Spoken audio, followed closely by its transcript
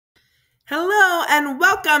Hello and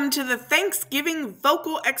welcome to the Thanksgiving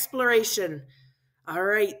vocal exploration. All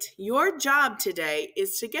right, your job today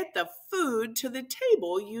is to get the food to the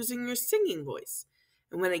table using your singing voice.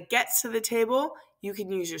 And when it gets to the table, you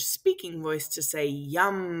can use your speaking voice to say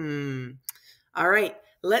yum. All right,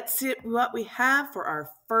 let's see what we have for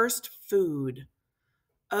our first food.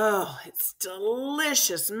 Oh, it's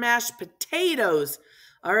delicious mashed potatoes.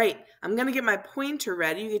 All right, I'm going to get my pointer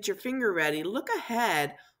ready. You get your finger ready. Look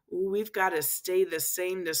ahead. Ooh, we've got to stay the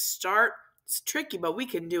same to start. It's tricky, but we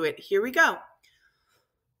can do it. Here we go.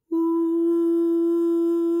 Ooh,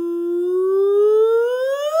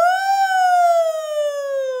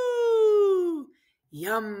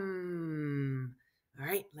 yum. All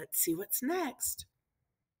right, let's see what's next.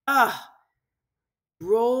 Ah,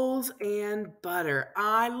 rolls and butter.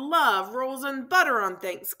 I love rolls and butter on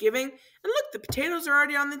Thanksgiving. And look, the potatoes are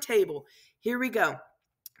already on the table. Here we go.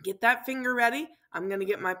 Get that finger ready. I'm going to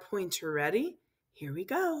get my pointer ready. Here we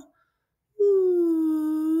go.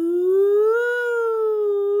 Ooh,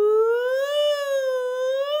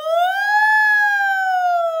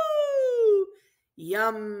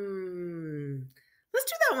 yum.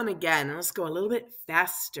 Let's do that one again and let's go a little bit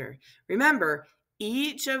faster. Remember,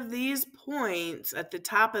 each of these points at the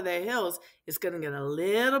top of the hills is going to get a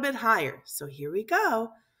little bit higher. So here we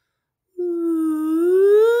go. Ooh,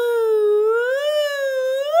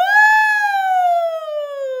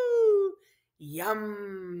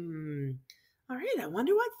 yum. All right, I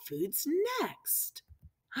wonder what food's next.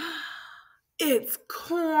 It's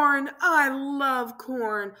corn. I love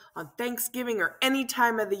corn on Thanksgiving or any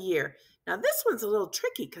time of the year. Now, this one's a little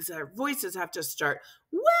tricky because our voices have to start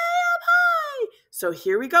way up high. So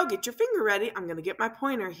here we go. Get your finger ready. I'm going to get my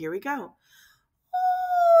pointer. Here we go.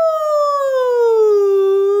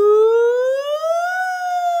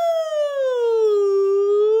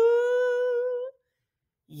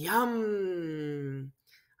 Yum.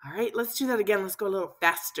 All right, let's do that again. Let's go a little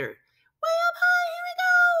faster. Way up high. Here we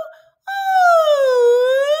go.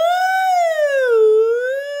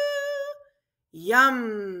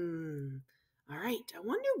 Yum. All right, I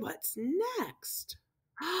wonder what's next.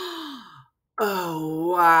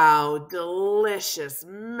 Oh, wow. Delicious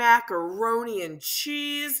macaroni and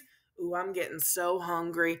cheese. Ooh, I'm getting so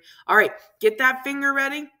hungry. All right, get that finger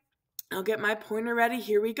ready. I'll get my pointer ready.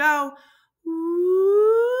 Here we go. Ooh.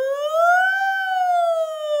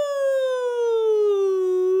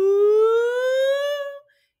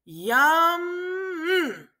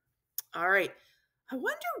 Yum. All right. I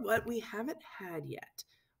wonder what we haven't had yet.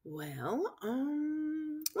 Well,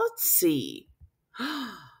 let's see.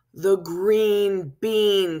 The green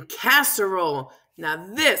bean casserole.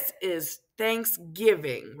 Now, this is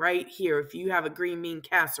Thanksgiving right here. If you have a green bean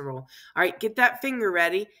casserole. All right, get that finger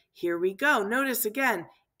ready. Here we go. Notice again,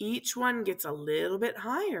 each one gets a little bit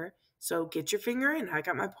higher. So get your finger in. I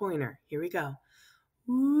got my pointer. Here we go.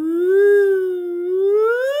 Ooh.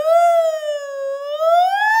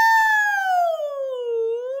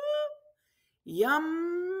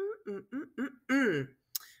 Yum. Mm-mm-mm-mm.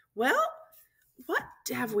 Well, what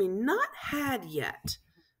have we not had yet?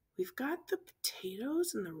 We've got the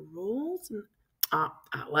potatoes and the rolls and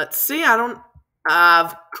let's see. I don't.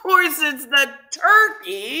 Of course, it's the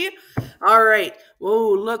turkey. All right.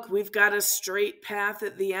 Whoa, look, we've got a straight path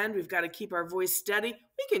at the end. We've got to keep our voice steady.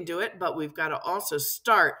 We can do it, but we've got to also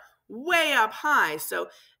start way up high. So your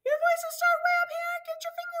voice will start way up here. Get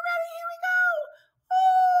your finger ready. Here we go.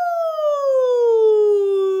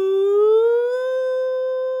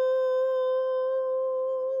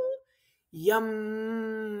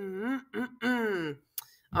 Yum. Mm-mm.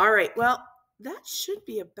 All right. Well, that should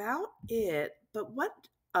be about it. But what?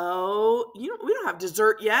 Oh, we don't have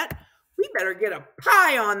dessert yet. We better get a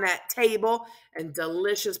pie on that table and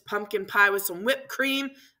delicious pumpkin pie with some whipped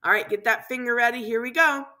cream. All right, get that finger ready. Here we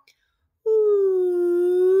go. Ooh.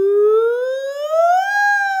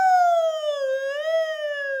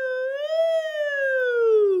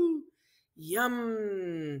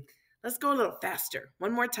 Yum. Let's go a little faster.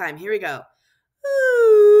 One more time. Here we go.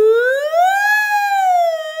 Ooh.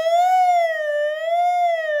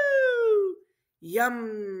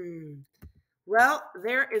 Yum. Well,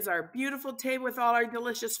 there is our beautiful table with all our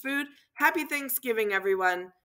delicious food. Happy Thanksgiving, everyone.